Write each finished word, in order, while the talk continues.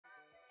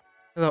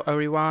Hello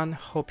everyone,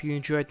 hope you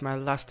enjoyed my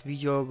last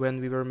video when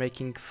we were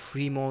making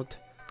free mode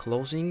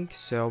closing.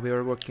 So we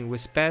were working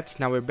with pets,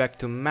 now we're back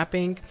to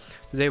mapping.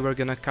 Today we're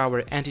gonna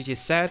cover entity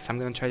sets. I'm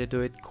gonna try to do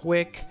it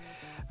quick.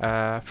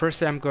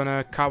 Firstly, I'm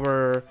gonna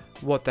cover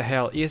what the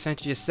hell is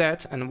entity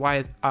sets and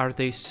why are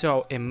they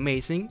so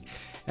amazing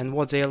and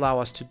what they allow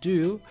us to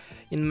do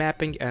in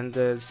mapping. And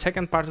the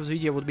second part of the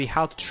video would be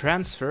how to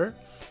transfer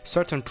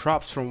certain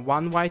props from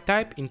one Y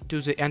type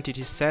into the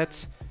entity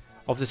sets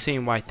of the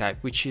same Y type,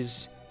 which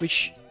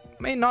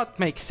may not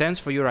make sense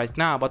for you right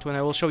now, but when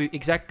I will show you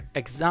exact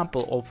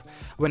example of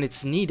when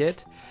it's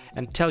needed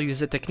and tell you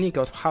the technique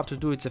of how to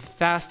do it the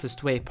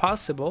fastest way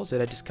possible that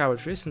I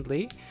discovered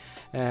recently,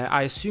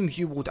 I assume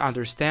you would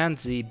understand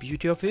the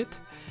beauty of it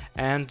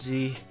and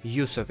the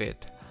use of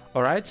it.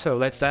 Alright, so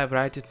let's dive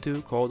right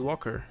into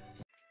CodeWalker.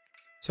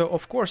 So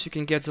of course you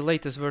can get the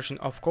latest version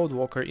of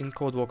CodeWalker in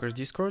CodeWalker's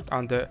Discord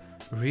on the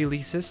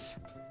releases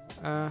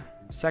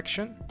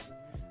section.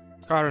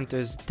 Current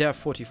is dev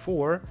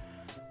 44.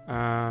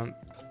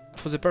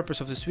 For the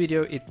purpose of this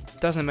video it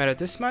doesn't matter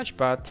this much,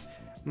 but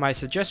my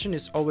suggestion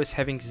is always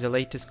having the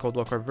latest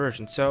CodeWalker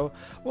version. So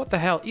what the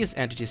hell is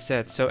entity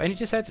sets? So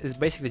entity sets is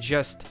basically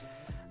just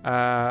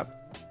a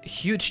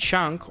huge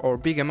chunk or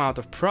big amount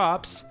of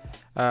props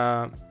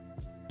that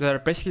are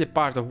basically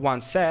part of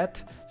one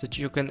set that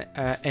you can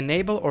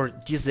enable or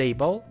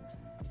disable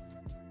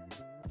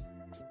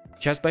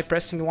just by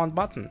pressing one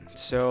button.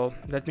 So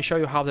let me show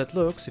you how that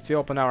looks. If you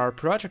open our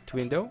project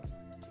window,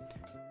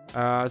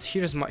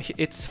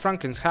 it's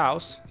Franklin's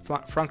house,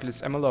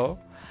 Franklin's MLO,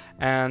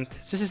 and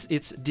this is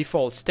its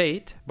default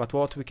state. But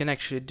what we can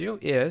actually do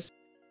is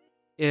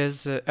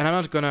and I'm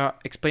not gonna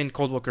explain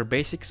CodeWalker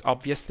basics,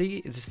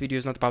 obviously. This video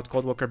is not about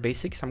CodeWalker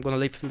basics. I'm gonna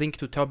leave a link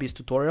to Toby's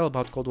tutorial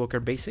about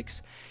CodeWalker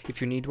basics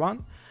if you need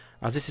one.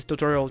 This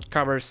tutorial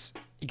covers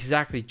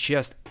exactly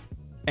just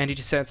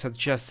entity sets and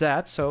just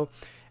that. So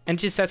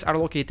entity sets are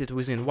located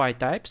within Y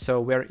type,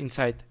 so we're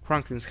inside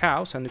Franklin's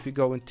house, and if we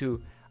go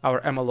into our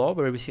MLO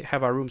where we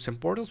have our rooms and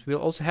portals, we'll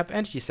also have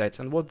entity sets.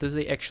 And what do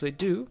they actually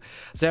do?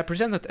 They are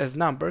presented as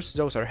numbers,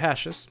 those are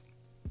hashes.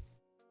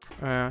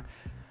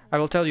 I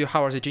will tell you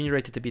how are they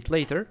generated a bit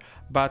later,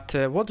 but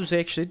what do they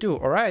actually do?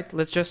 Alright,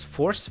 let's just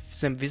force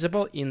them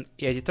visible in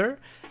editor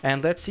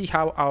and let's see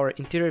how our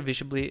interior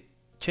visibly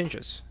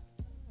changes.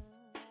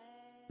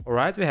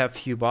 Alright, we have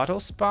few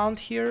bottles spawned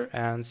here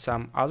and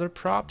some other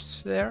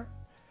props there.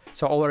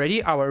 So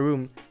already our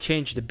room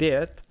changed a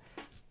bit.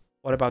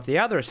 What about the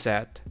other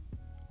set?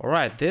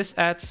 Alright, this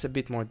adds a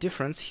bit more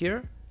difference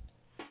here.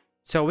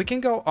 So we can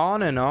go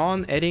on and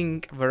on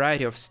adding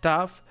variety of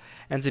stuff,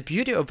 and the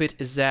beauty of it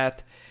is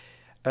that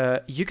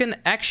you can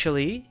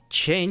actually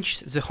change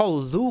the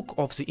whole look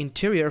of the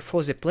interior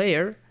for the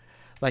player,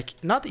 like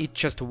not in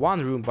just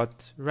one room,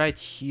 but right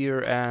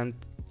here and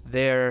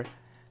there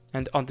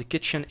and on the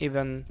kitchen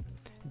even,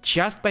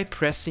 just by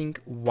pressing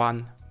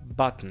one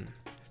button.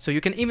 So you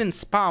can even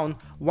spawn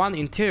one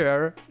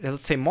interior,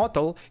 let's say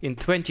model, in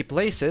 20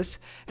 places,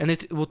 and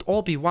it would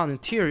all be one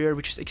interior,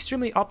 which is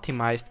extremely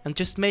optimized, and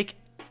just make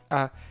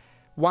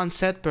one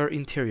set per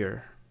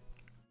interior.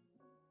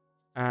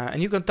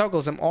 And you can toggle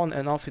them on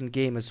and off in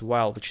game as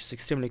well, which is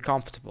extremely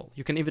comfortable.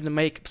 You can even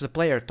make the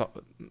player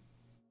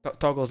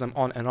toggle them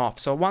on and off.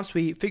 So once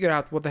we figure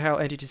out what the hell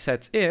entity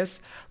sets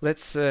is,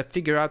 let's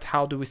figure out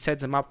how do we set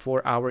them up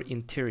for our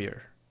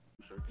interior.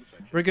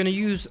 We're going to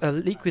use a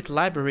Liquid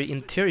Library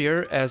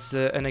interior as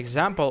an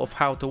example of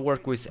how to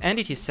work with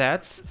entity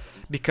sets,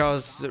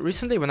 because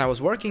recently when I was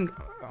working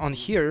on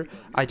here,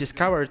 I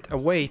discovered a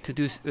way to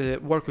do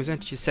work with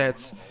entity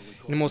sets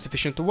in the most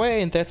efficient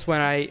way, and that's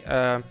when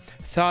I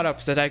thought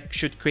of that I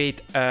should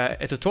create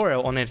a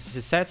tutorial on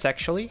entity sets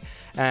actually.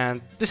 And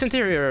this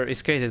interior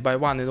is created by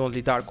one and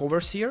only Dark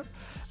Overseer.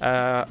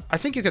 I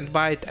think you can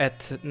buy it at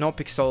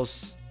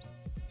NoPixel's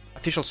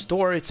official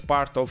store. It's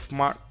part of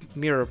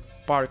Mirror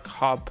Park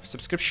Hub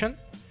subscription.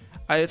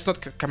 It's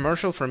not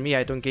commercial for me.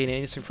 I don't gain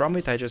anything from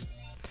it. I just,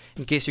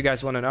 in case you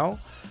guys want to know,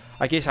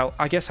 I guess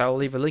I'll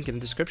leave a link in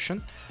the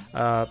description.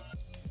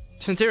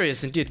 This interior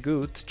is indeed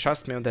good.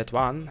 Trust me on that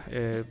one.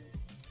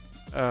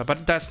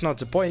 But that's not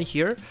the point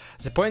here.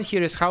 The point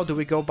here is how do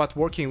we go about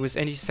working with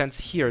entity sets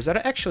here. There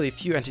are actually a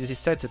few entity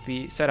sets that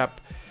we set up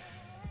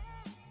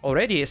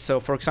already. So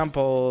for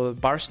example,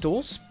 bar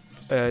stools.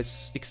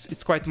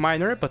 It's quite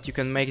minor, but you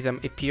can make them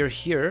appear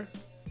here,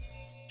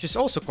 which is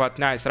also quite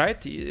nice, right?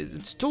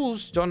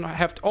 Stools don't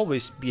have to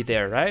always be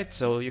there, right?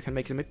 So you can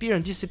make them appear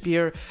and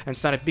disappear, and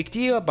it's not a big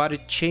deal, but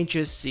it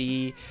changes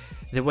the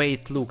way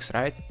it looks,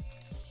 right?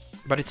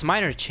 But it's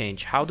minor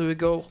change. How do we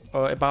go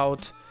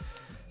about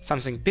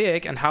something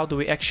big, and how do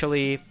we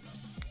actually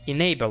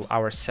enable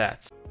our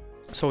sets?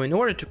 So in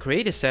order to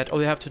create a set,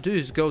 all you have to do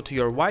is go to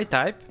your Y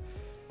type,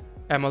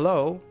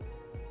 MLO,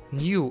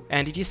 new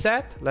entity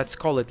set, let's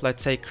call it,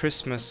 let's say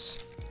Christmas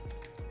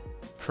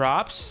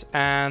props,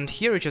 and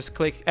here you just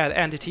click add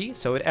entity,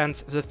 so it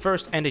adds the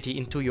first entity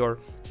into your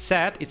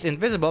set. It's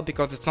invisible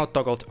because it's not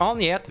toggled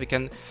on yet. We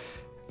can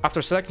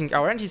after selecting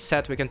our entity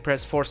set, we can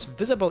press force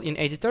visible in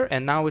editor,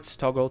 and now it's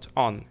toggled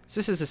on.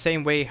 This is the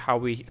same way how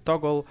we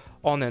toggle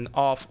on and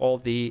off all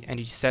the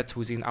entity sets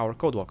within our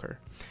CodeWalker.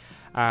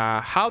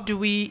 How do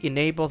we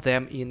enable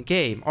them in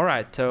game?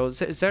 Alright, so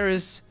there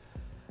is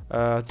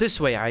this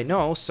way I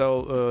know.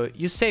 So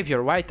you save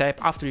your Y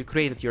type after you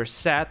created your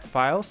set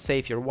file.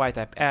 Save your Y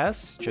type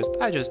as.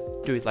 I just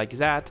do it like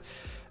that.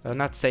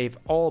 Not save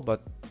all,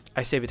 but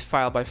I save it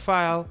file by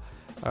file.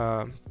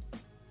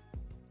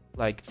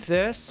 Like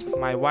this.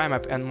 My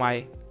YMap and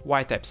my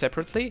Y type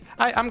separately.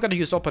 I'm gonna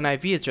use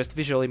OpenIV. It's just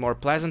visually more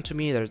pleasant to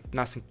me. There's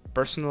nothing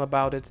personal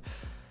about it.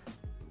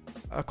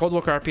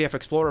 CodeWalker RPF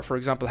Explorer, for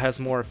example, has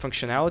more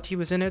functionality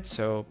within it,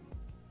 so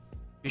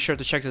be sure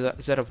to check the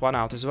ZF1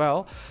 out as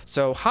well.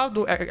 So how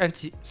do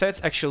entity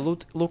sets actually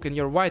look in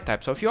your Y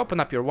type? So if you open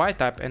up your Y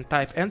type and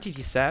type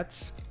entity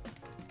sets,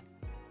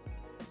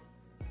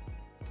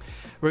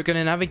 we're going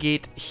to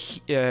navigate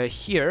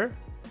here,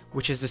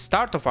 which is the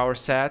start of our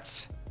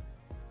sets,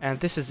 and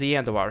this is the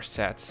end of our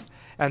sets.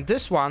 And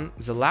this one,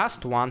 the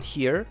last one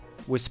here,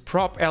 with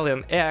prop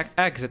alien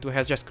egg that we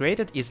have just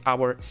created, is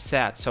our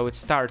set. So it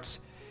starts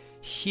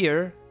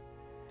here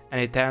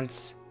and it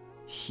ends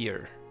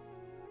here.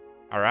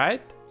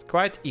 Alright, it's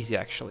quite easy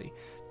actually.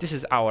 This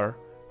is our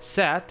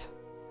set.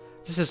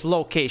 This is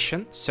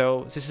location,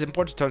 so this is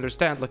important to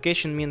understand.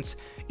 Location means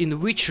in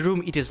which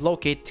room it is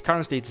located.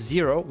 Currently it's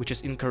 0, which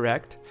is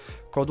incorrect.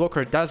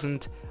 CodeWalker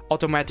doesn't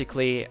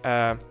automatically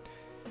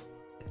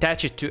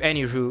attach it to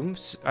any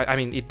rooms. I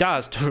mean, it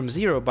does to room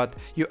 0, but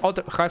you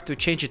have to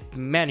change it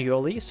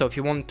manually. So if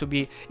you want to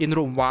be in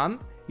room 1,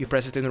 you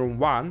press it in room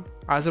 1,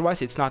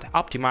 otherwise it's not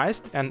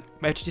optimized, and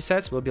entity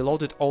sets will be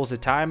loaded all the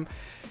time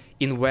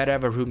in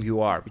wherever room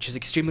you are, which is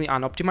extremely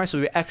unoptimized. So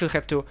you actually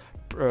have to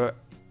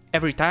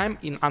every time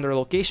in under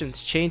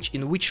locations change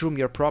in which room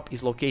your prop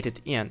is located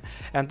in.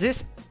 And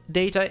this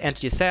data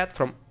entity set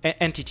from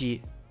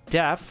entity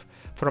def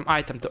from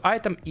item to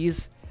item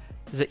is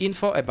the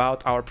info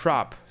about our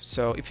prop.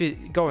 So if you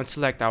go and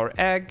select our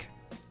egg,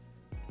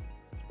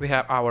 we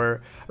have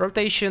our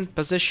rotation,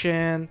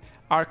 position,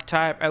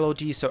 archetype,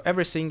 LOD, so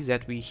everything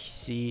that we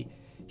see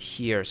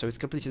here. So it's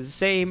completely the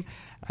same.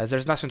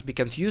 There's nothing to be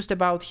confused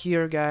about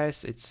here,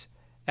 guys. It's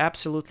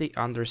absolutely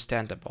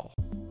understandable.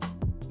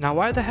 Now,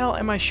 why the hell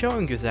am I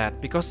showing you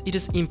that? Because it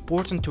is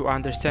important to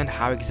understand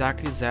how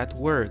exactly that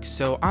works.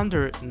 So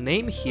under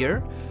name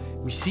here,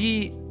 we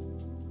see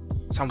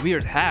some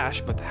weird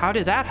hash, but how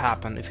did that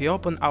happen? If we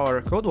open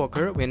our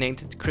CodeWalker, we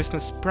named it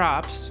Christmas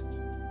props.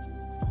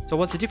 So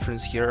what's the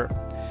difference here?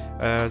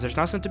 There's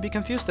nothing to be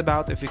confused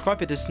about. If we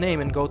copy this name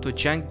and go to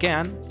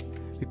Jangan,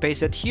 we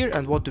paste it here,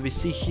 and what do we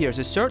see here?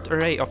 The third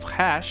array of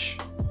hash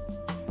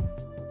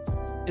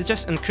is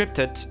just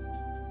encrypted,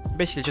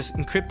 basically just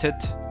encrypted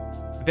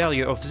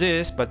value of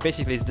this, but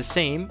basically it's the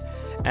same,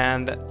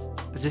 and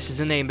this is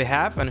the name we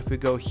have, and if we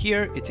go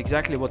here, it's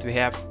exactly what we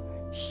have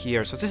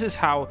here. So this is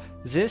how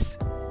this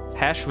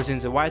hash within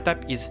the Y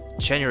type is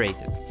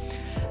generated.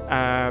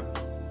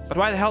 But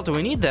why the hell do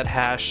we need that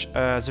hash?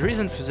 The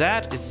reason for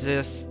that is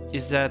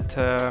that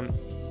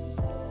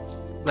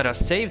let us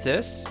save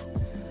this.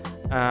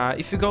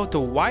 If you go to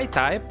Y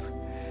type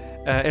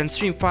and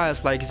stream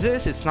files like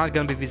this, it's not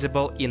going to be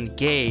visible in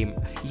game.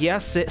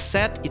 Yes, the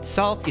set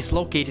itself is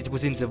located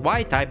within the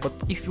Y type, but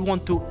if you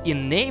want to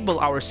enable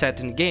our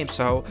set in game,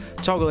 so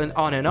toggling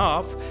on and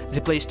off,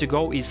 the place to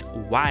go is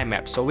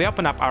YMap. So we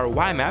open up our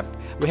YMap.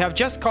 We have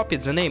just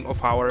copied the name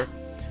of our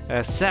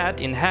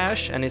set in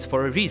hash, and it's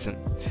for a reason.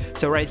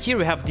 So right here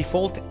we have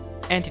default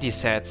entity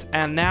sets,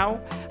 and now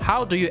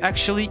how do you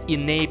actually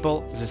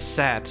enable the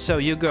set? So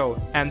you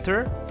go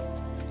enter,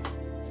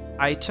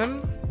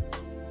 item,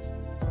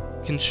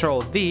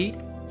 Control V,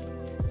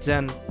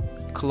 then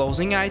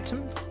closing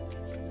item,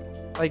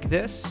 like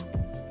this.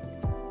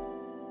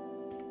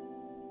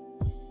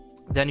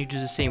 Then you do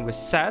the same with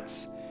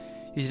sets.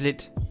 You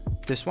delete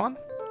this one,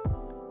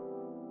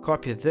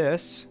 copy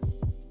this,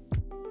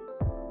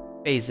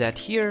 paste that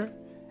here,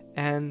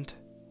 and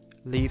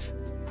leave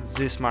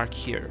this mark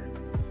here.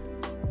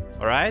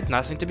 Alright,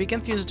 nothing to be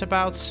confused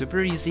about,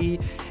 super easy.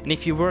 And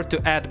if you were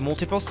to add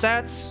multiple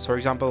sets, for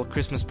example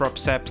Christmas prop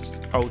sets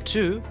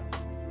 02,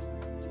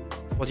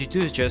 what you do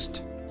is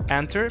just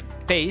enter,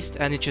 paste,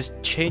 and it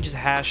just changes the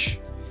hash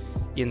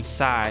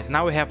inside.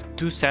 Now we have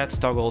two sets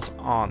toggled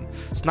on.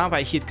 So now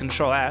I hit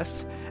Ctrl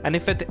S, and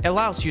if it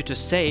allows you to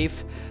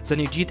save, then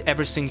you did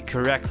everything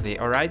correctly.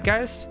 Alright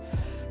guys?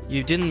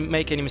 You didn't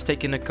make any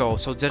mistake in the code.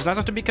 So there's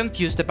nothing to be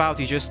confused about.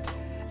 You just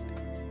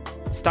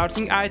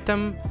starting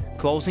item,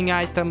 closing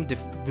item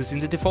within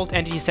the default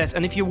entity sets.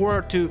 And if you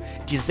were to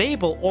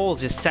disable all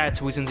the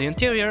sets within the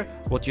interior,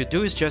 what you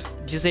do is just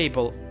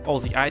disable all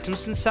the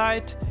items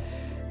inside,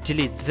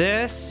 delete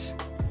this,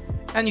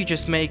 and you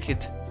just make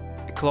it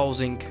a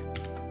closing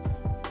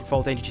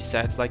default entity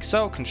sets like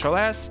so, Ctrl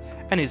S,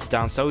 and it's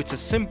done. So it's as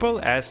simple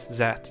as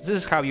that. This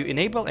is how you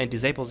enable and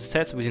disable the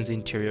sets within the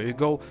interior. You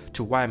go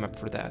to YMap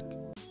for that.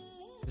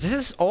 This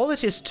is all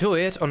it is to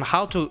it on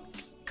how to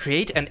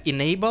create and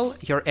enable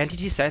your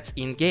entity sets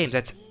in game.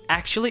 That's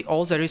actually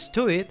all there is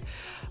to it.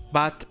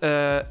 But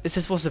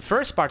this was the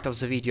first part of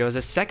the video.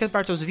 The second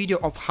part of the video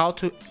of how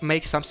to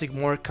make something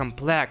more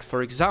complex.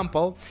 For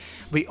example,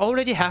 we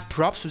already have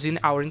props within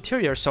our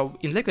interior. So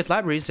in Liquid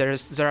Libraries,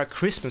 there are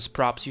Christmas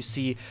props. You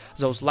see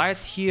those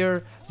lights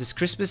here, this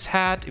Christmas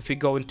hat. If we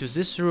go into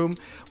this room,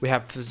 we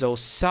have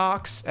those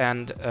socks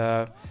and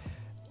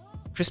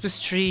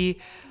Christmas tree.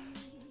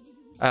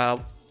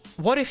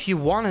 What if you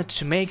wanted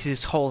to make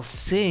this whole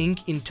thing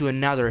into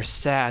another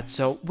set?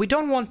 So we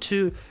don't want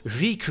to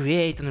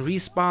recreate and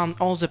respawn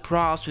all the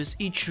props with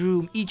each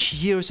room. Each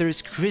year there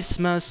is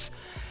Christmas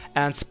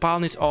and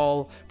spawn it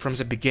all from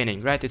the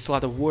beginning, right? It's a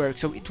lot of work.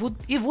 So it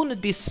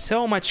wouldn't be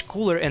so much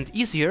cooler and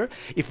easier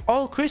if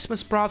all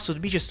Christmas props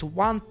would be just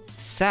one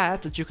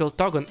set that you can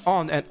toggle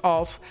on and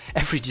off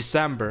every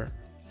December.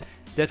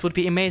 That would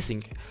be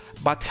amazing.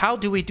 But how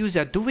do we do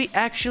that? Do we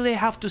actually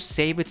have to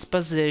save its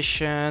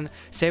position,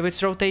 save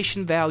its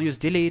rotation values,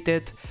 delete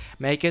it,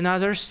 make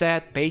another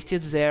set, paste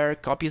it there,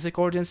 copy the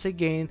coordinates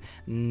again?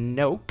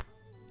 Nope.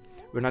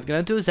 We're not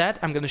gonna do that.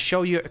 I'm gonna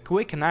show you a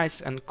quick,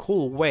 nice and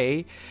cool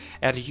way.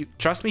 And you,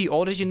 trust me, you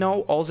already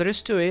know all there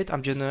is to it.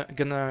 I'm just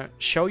gonna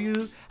show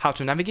you how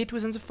to navigate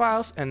within the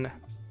files and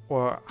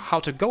or how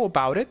to go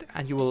about it,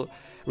 and you will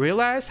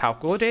realize how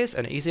cool it is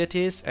and easy it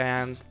is,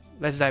 and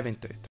let's dive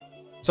into it.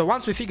 So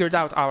once we figured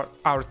out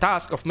our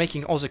task of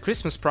making all the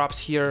Christmas props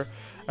here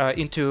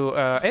into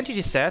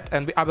entity set,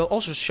 and I will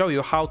also show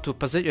you how to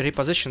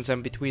reposition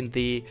them between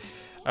the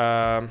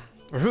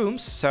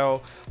rooms.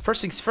 So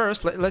first things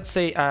first, let's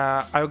say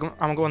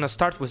I'm going to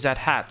start with that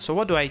hat. So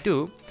what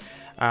do?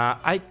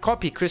 I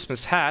copy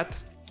Christmas hat,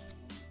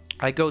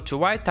 I go to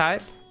Y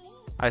type,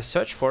 I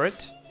search for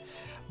it,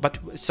 but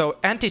so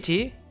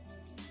entity,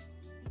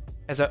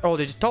 as I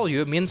already told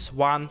you, means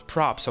one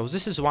prop. So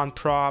this is one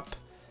prop.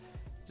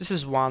 This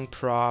is one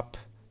prop,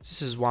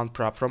 this is one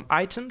prop. From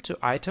item to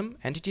item,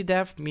 entity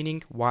def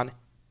meaning one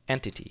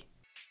entity.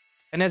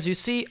 And as you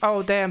see,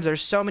 oh damn,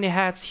 there's so many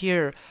hats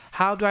here.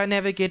 How do I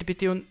navigate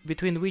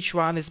between which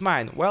one is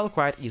mine? Well,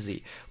 quite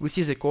easy. We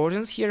see the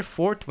coordinates here,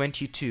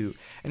 422.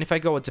 And if I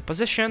go at the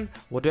position,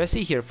 what do I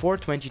see here?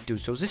 422.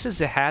 So this is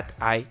the hat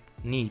I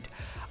need.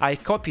 I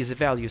copy the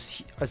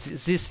values,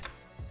 this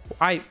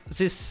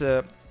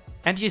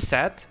entity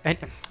set, and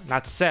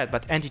not set,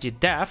 but entity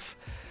def,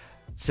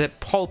 the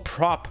whole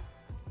prop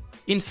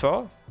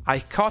info, I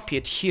copy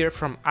it here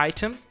from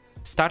item,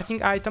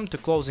 starting item to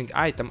closing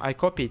item. I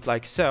copy it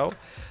like so.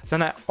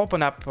 Then I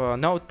open up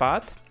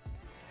Notepad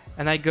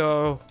and I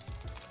go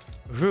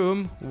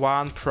room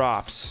 1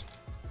 props.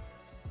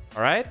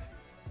 Alright?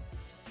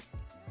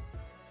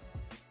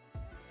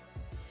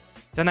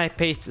 Then I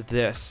paste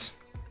this.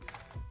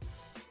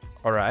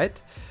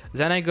 Alright?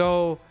 Then I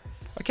go,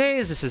 okay,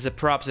 this is the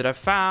props that I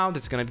found.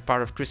 It's gonna be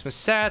part of Christmas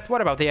set.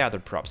 What about the other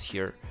props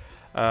here?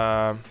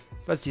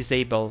 Let's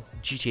disable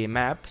GTA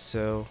map,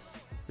 so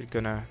we're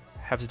gonna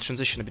have the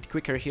transition a bit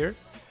quicker here.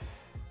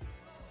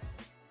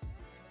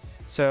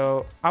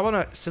 So I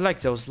wanna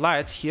select those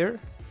lights here.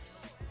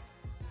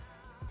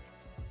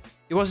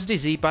 It was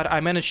dizzy, but I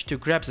managed to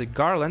grab the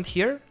garland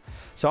here.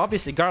 So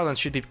obviously garland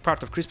should be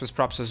part of Christmas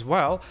props as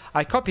well.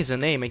 I copy the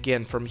name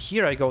again from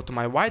here. I go to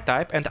my Y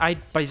type, and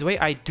by the way,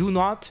 I do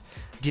not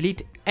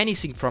delete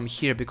anything from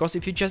here, because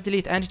if you just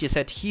delete entity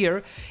set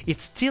here,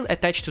 it's still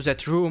attached to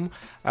that room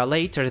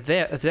later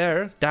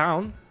there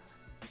down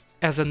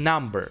as a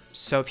number.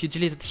 So if you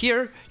delete it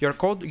here,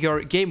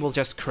 your game will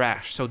just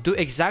crash. So do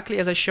exactly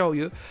as I show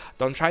you.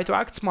 Don't try to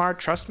act smart.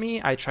 Trust me,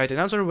 I tried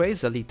another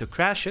ways that lead to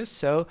crashes.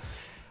 So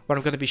what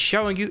I'm going to be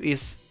showing you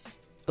is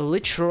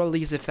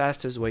literally the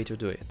fastest way to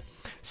do it.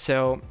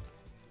 So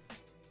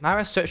now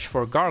I search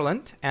for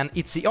garland, and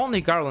it's the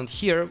only garland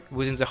here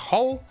within the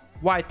whole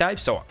Y type,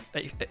 so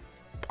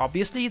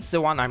obviously it's the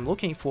one I'm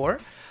looking for.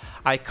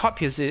 I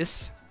copy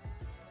this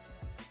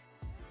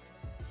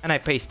and I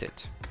paste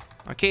it.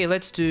 Okay,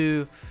 let's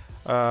do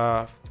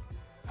 1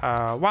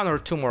 or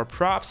 2 more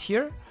props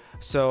here.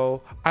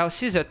 So I'll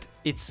see that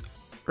it's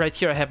right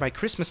here. I have my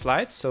Christmas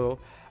lights, so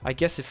I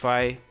guess if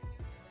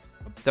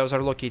those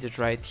are located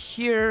right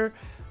here.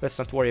 Let's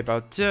not worry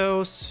about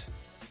those.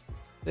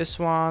 This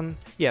one,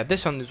 yeah,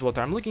 this one is what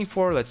I'm looking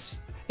for. Let's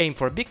aim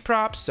for big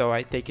props, so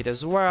I take it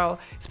as well.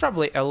 It's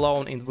probably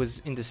alone in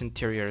this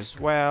interior as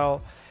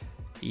well.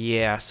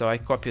 Yeah, so I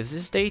copy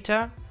this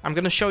data. I'm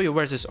gonna show you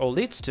where this all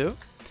leads to.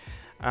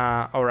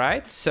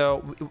 Alright,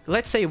 so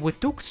let's say we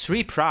took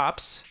 3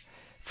 props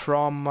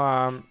from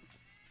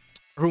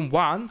room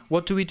 1.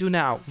 What do we do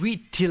now?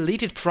 We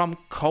delete it from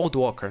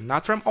CodeWalker,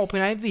 not from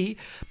OpenIV,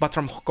 but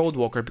from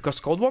CodeWalker,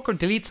 because CodeWalker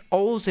deletes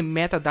all the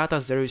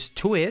metadata there is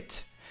to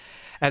it,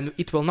 and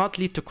it will not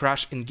lead to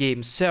crash in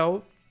game.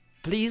 So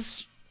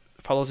please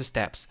follow the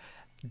steps.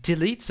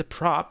 Delete the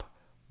prop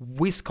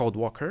with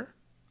CodeWalker,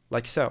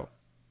 like so.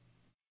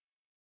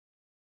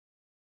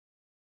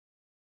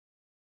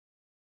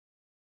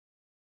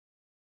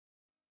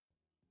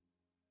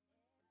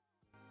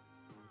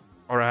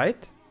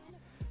 Alright,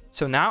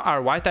 so now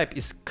our Y type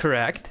is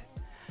correct.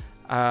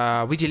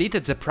 we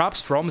deleted the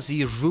props from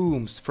the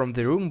rooms, from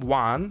the room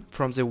 1,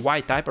 from the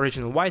Y type,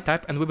 original Y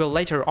type, and we will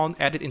later on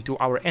add it into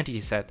our entity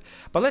set.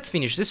 But let's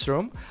finish this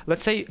room.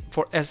 Let's say,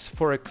 for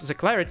the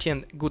clarity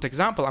and good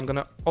example, I'm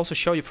gonna also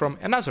show you from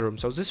another room.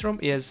 So this room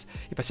is,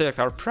 if I select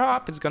our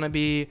prop, it's gonna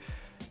be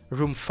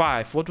room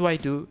 5. What do I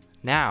do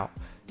now?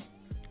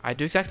 I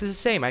do exactly the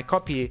same. I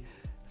copy,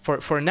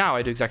 for now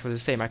I do exactly the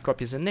same. I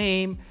copy the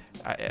name.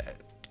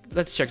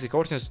 Let's check the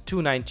coordinates,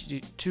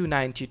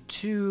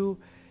 292.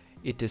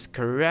 It is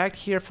correct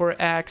here for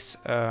X.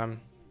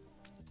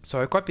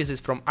 So I copy this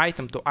from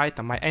item to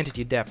item, my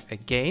entity def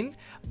again.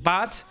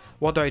 But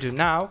what do I do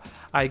now?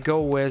 I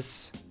go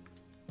with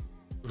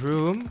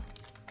room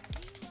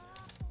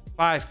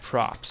 5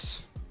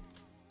 props.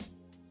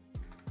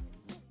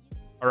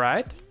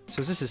 Alright,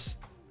 so this is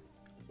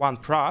one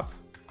prop.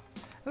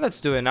 Let's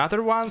do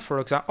another one, for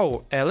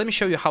example. Let me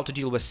show you how to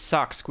deal with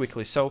socks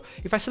quickly. So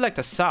if I select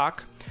a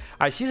sock,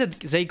 I see that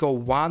they go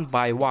one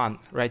by one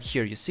right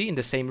here, you see, in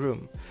the same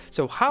room.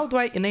 So how do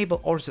I enable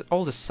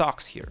all the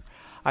socks here?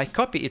 I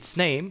copy its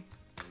name,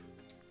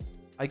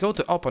 I go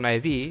to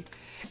OpenIV,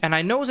 and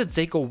I know that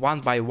they go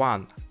one by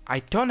one. I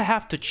don't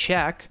have to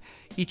check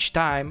each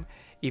time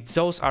if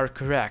those are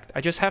correct.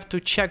 I just have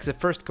to check the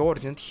first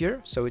coordinate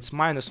here, so it's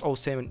minus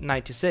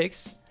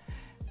 0796,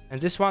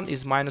 and this one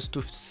is minus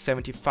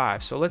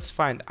 275. So let's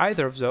find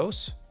either of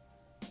those.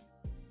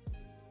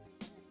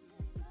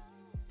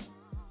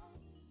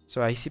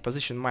 So I see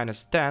position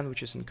minus 10,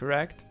 which is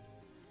incorrect.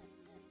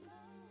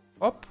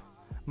 Up,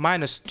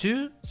 minus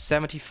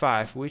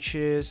 275, which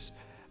is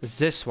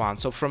this one.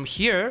 So from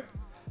here,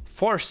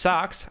 4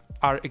 socks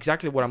are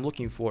exactly what I'm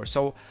looking for.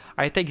 So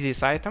I take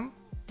this item,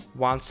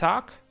 1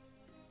 sock,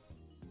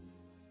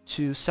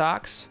 2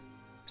 socks,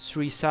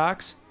 3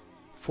 socks,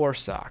 4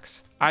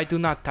 socks. I do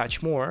not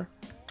touch more,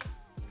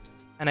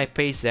 and I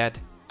paste that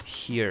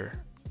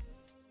here.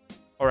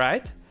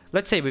 Alright,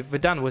 let's say we're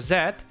done with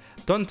that.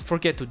 Don't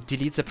forget to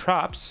delete the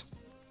props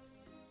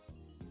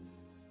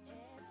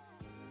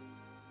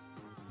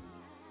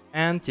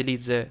and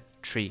delete the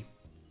tree.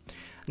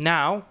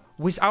 Now,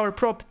 with our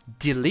prop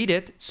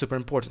deleted, super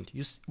important,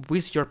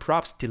 with your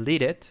props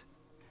deleted,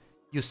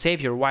 you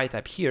save your Y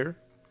type here.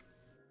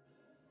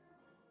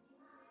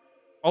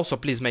 Also,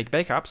 please make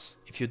backups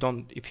if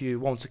you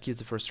won't succeed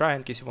the first try.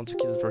 In case you won't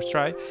succeed the first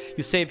try,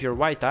 you save your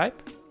Y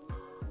type.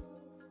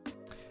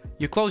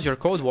 You close your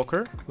code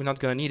walker. We're not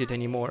gonna need it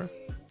anymore.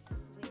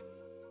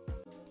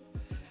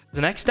 The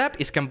next step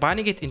is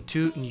combining it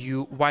into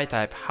new Y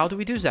type. How do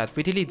we do that?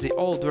 We delete the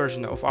old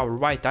version of our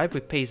Y type, we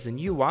paste the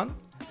new one,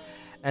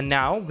 and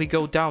now we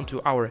go down to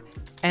our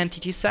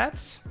entity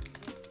sets,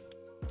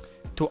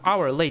 to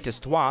our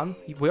latest one.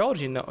 We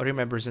already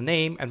remember the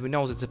name, and we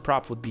know that the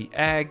prop would be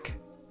egg,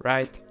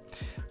 right?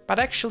 But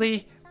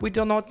actually, we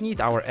do not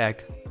need our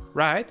egg,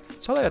 right?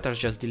 So let us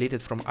just delete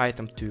it from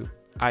item to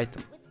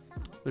item,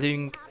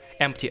 leaving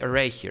empty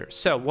array here.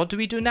 So what do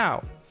we do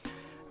now?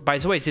 By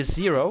the way, this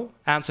 0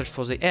 answers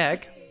for the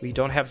egg. We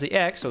don't have the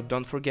egg, so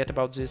don't forget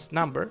about this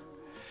number.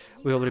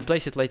 We will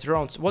replace it later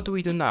on. So what do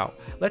we do now?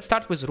 Let's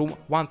start with room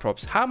 1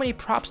 props. How many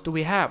props do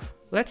we have?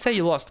 Let's say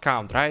you lost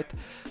count, right?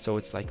 So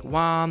it's like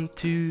 1,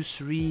 2,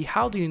 3.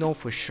 How do you know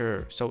for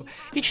sure? So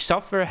each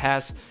software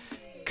has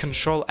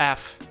Control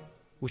F,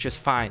 which is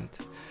find.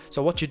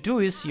 So what you do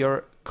is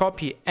you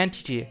copy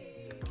entity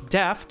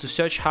def to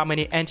search how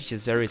many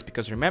entities there is,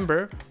 because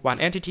remember,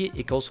 one entity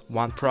equals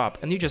one prop,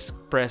 and you just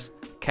press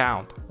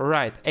count.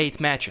 Alright, 8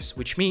 matches,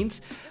 which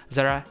means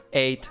there are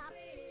 8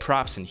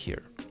 props in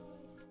here.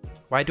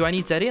 Why do I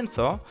need that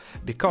info?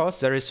 Because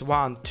there is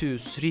 1, 2,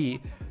 3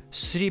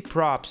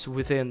 props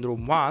within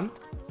room 1.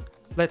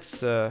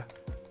 Let's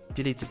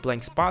delete the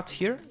blank spots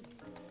here.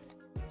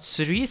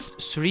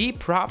 3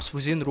 props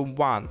within room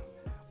 1.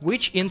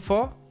 Which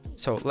info?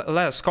 So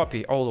let us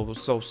copy all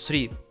of those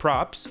 3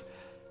 props.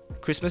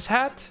 Christmas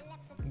hat,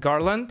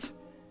 garland,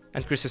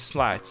 and Christmas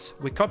lights.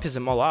 We copy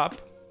them all up.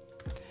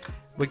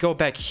 We go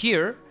back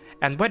here,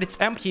 and when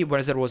it's empty,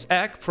 where there was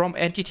egg, from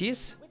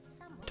entities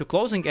to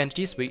closing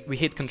entities, we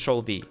hit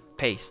Control V,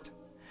 paste.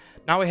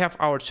 Now we have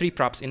our 3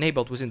 props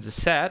enabled within the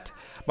set.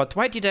 But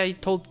why did I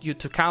told you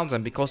to count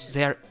them? Because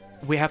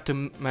we have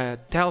to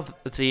tell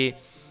the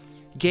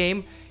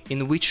game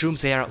in which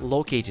rooms they are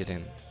located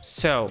in.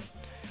 So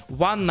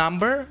one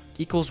number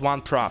equals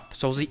one prop.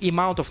 So the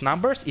amount of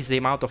numbers is the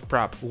amount of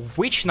prop.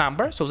 Which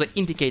number, so the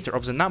indicator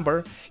of the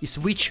number, is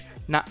which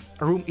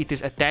room it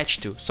is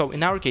attached to. So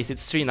in our case,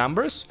 it's 3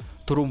 numbers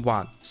to room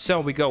 1. So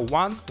we go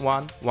 1,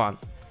 1, 1.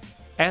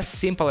 As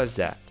simple as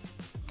that.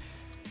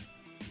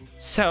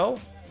 So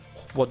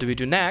what do we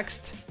do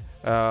next?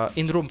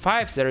 In room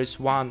 5, there is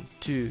 1,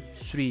 2,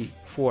 3,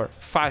 4,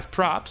 5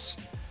 props.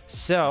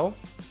 So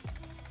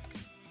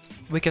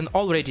we can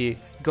already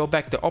go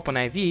back to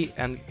OpenIV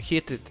and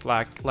hit it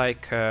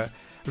like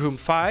room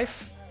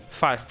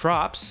 5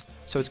 props.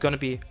 So it's gonna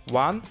be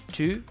 1,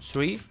 2,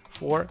 3,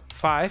 4,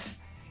 5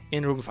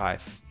 in room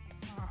 5.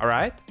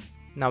 Alright,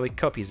 now we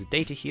copy the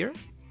data here.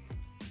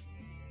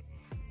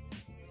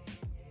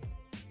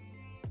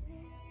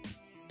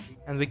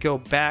 And we go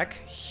back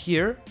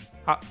here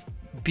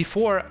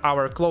before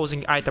our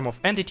closing item of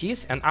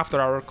entities and after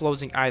our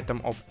closing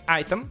item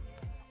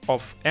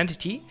of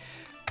entity.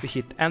 We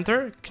hit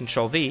enter,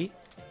 Control V.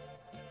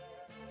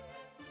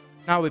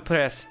 Now we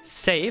press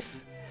save,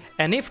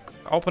 and if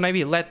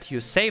OpenIV let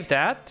you save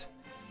that,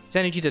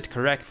 then you did it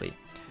correctly.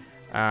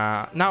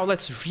 Now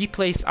let's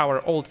replace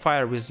our old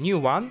file with new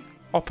one.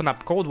 Open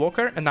up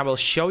CodeWalker and I will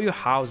show you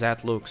how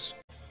that looks.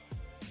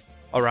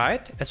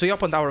 Alright, as we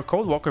opened our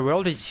CodeWalker, we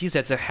already see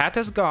that the hat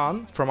is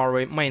gone from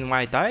our main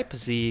Y type,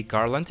 the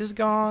garland is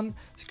gone,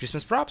 the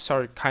Christmas props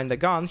are kinda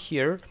gone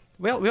here.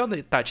 Well, we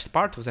only touched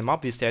part of them,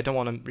 obviously. I don't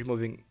want to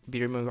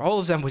be removing all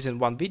of them within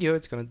one video.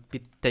 It's going to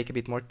take a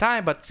bit more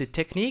time, but the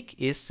technique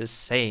is the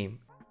same.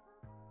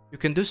 You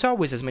can do so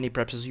with as many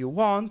props as you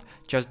want,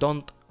 just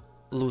don't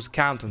lose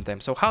count on them.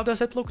 So how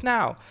does it look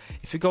now?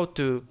 If we go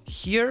to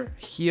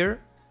here,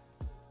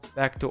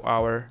 back to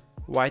our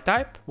Y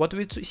type, what do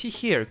we see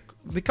here?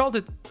 We called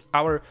it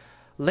our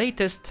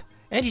latest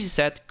entity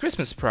set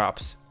Christmas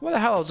props. What the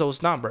hell are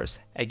those numbers?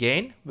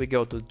 Again, we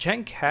go to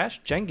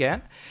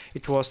Jengen.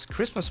 It was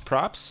Christmas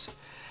props,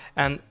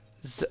 and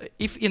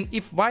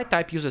if Y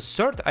type uses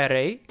third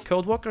array,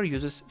 CodeWalker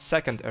uses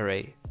second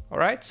array.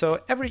 Alright, so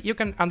you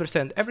can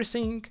understand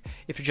everything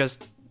if you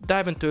just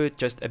dive into it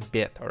just a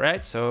bit.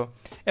 Alright, so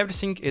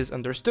everything is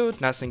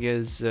understood, nothing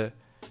is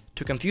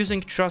too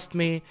confusing, trust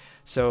me.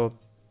 So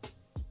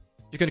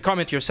you can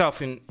comment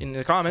yourself in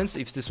the comments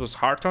if this was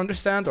hard to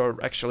understand, or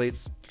actually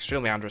it's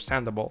extremely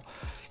understandable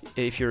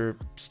if you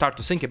start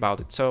to think about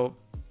it. So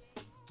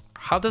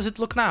how does it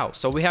look now?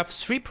 So we have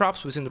 3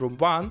 props within room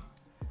 1,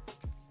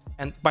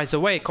 and by the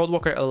way,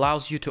 CodeWalker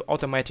allows you to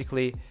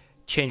automatically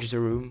change the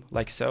room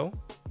like so,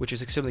 which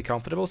is extremely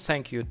comfortable.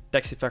 Thank you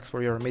DexEffects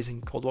for your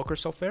amazing CodeWalker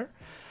software.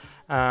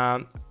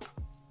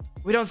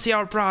 We don't see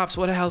our props,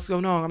 what the hell's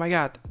going on? Oh my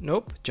god.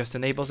 Nope, just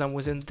enables them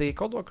within the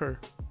CodeWalker.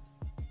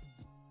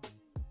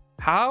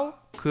 How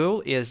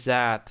cool is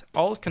that?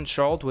 All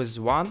controlled with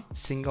one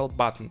single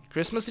button.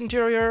 Christmas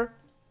interior,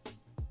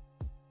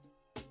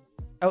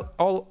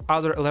 all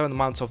other 11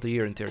 months of the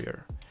year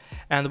interior.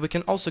 And we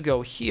can also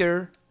go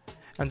here,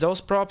 and those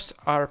props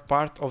are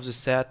part of the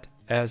set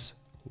as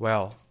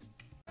well.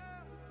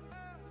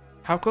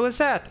 How cool is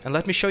that? And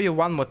let me show you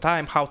one more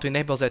time how to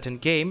enable that in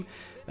game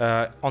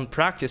on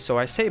practice. So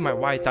I say my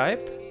Y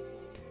type,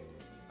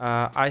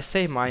 I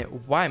say my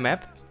Y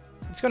map.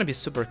 It's gonna be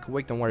super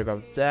quick, don't worry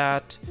about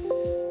that.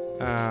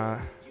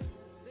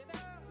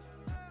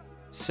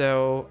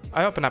 So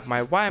I open up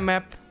my Y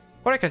map,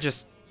 or I can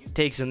just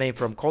take the name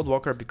from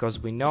CodeWalker because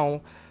we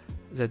know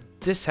that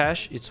this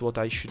hash is what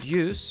I should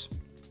use.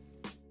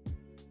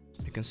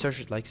 You can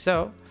search it like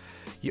so.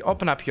 You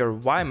open up your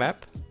Y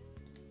map,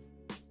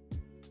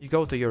 you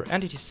go to your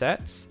entity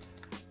sets,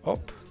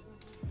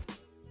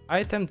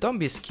 item, don't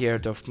be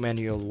scared of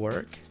manual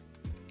work.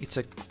 It's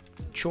a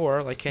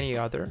chore like any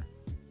other.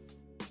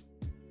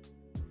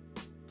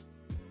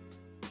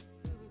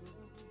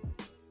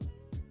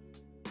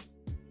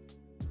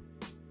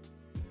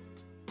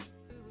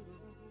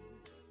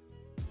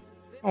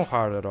 Not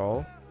hard at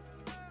all.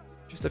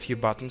 Just a few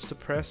buttons to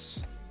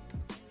press.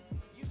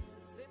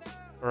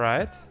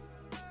 Alright.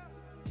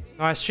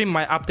 Now I stream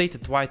my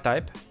updated Y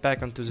type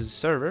back onto the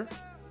server.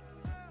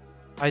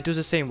 I do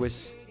the same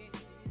with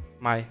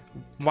my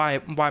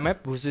Y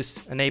map with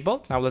this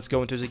enabled. Now let's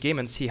go into the game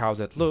and see how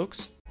that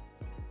looks.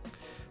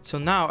 So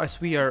now as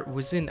we are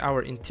within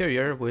our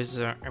interior with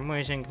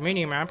amazing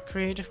minimap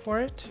created for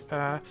it,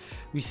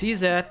 we see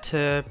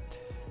that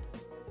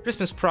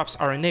Christmas props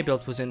are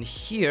enabled within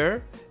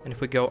here, and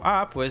if we go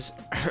up with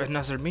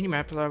another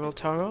minimap level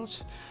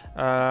toggled,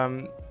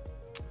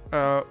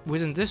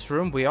 within this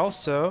room we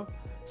also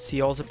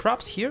see all the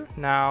props here.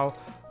 Now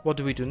what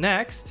do we do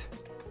next?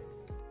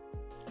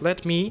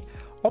 Let me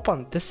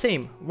open the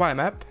same Y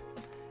map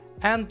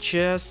and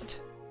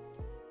just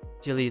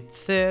delete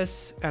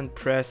this and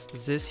press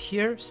this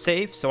here,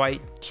 save, so I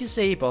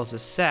disable the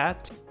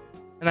set,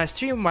 and I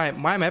stream my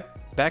Y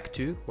map back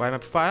to Y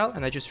map file,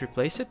 and I just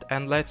replace it,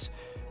 and let's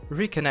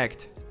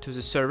reconnect to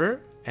the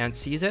server and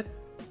see that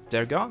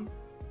they're gone.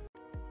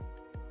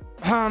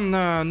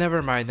 No,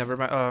 never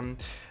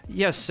mind.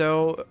 Yeah,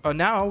 so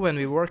now when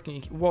we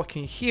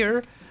walking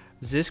here,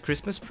 these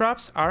Christmas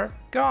props are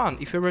gone.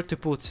 If we were to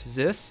put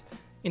this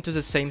into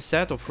the same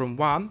set of room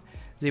 1,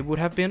 they would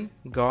have been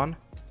gone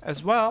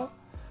as well.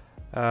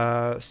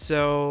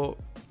 So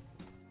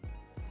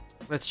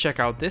let's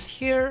check out this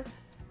here,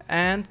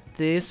 and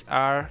these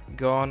are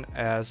gone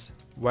as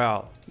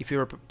well. If you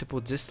were to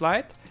put this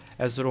slide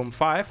as room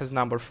 5, as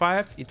number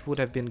 5, it would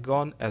have been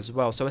gone as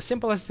well. So as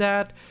simple as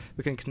that,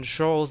 we can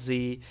control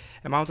the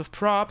amount of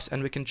props,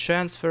 and we can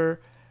transfer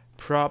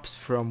props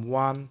from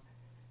one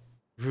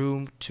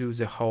room to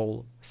the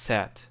whole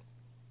set.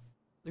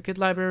 Liquid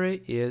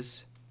library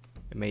is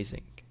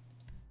amazing.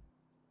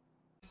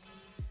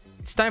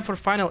 It's time for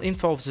final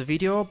info of the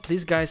video.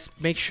 Please guys,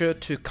 make sure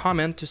to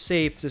comment to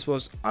say if this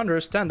was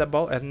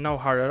understandable and no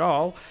hard at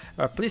all.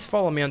 Please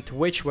follow me on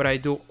Twitch where I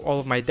do all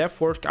of my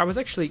dev work. I was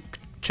actually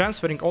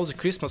transferring all the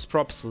Christmas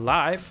props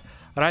live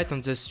right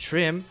on this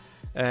stream.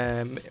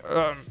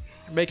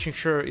 making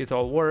sure it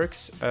all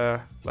works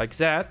like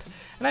that.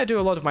 And I do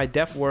a lot of my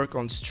dev work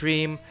on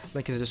stream,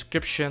 link in the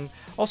description.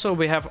 Also,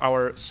 we have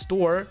our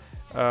store.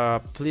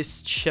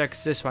 Please check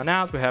this one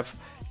out. We have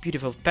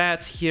beautiful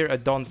pets here,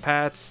 Dawn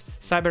Pets,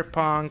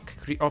 Cyberpunk,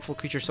 Awful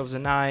Creatures of the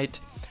Night.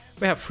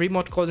 We have free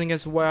mod clothing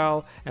as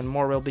well, and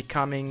more will be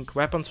coming.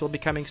 Weapons will be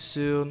coming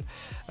soon.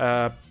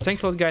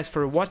 Thanks a lot, guys,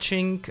 for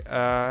watching.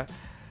 A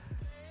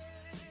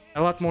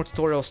lot more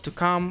tutorials to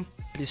come.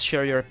 Please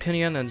share your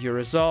opinion and your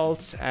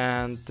results,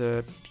 and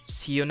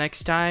see you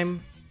next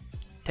time.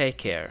 Take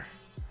care.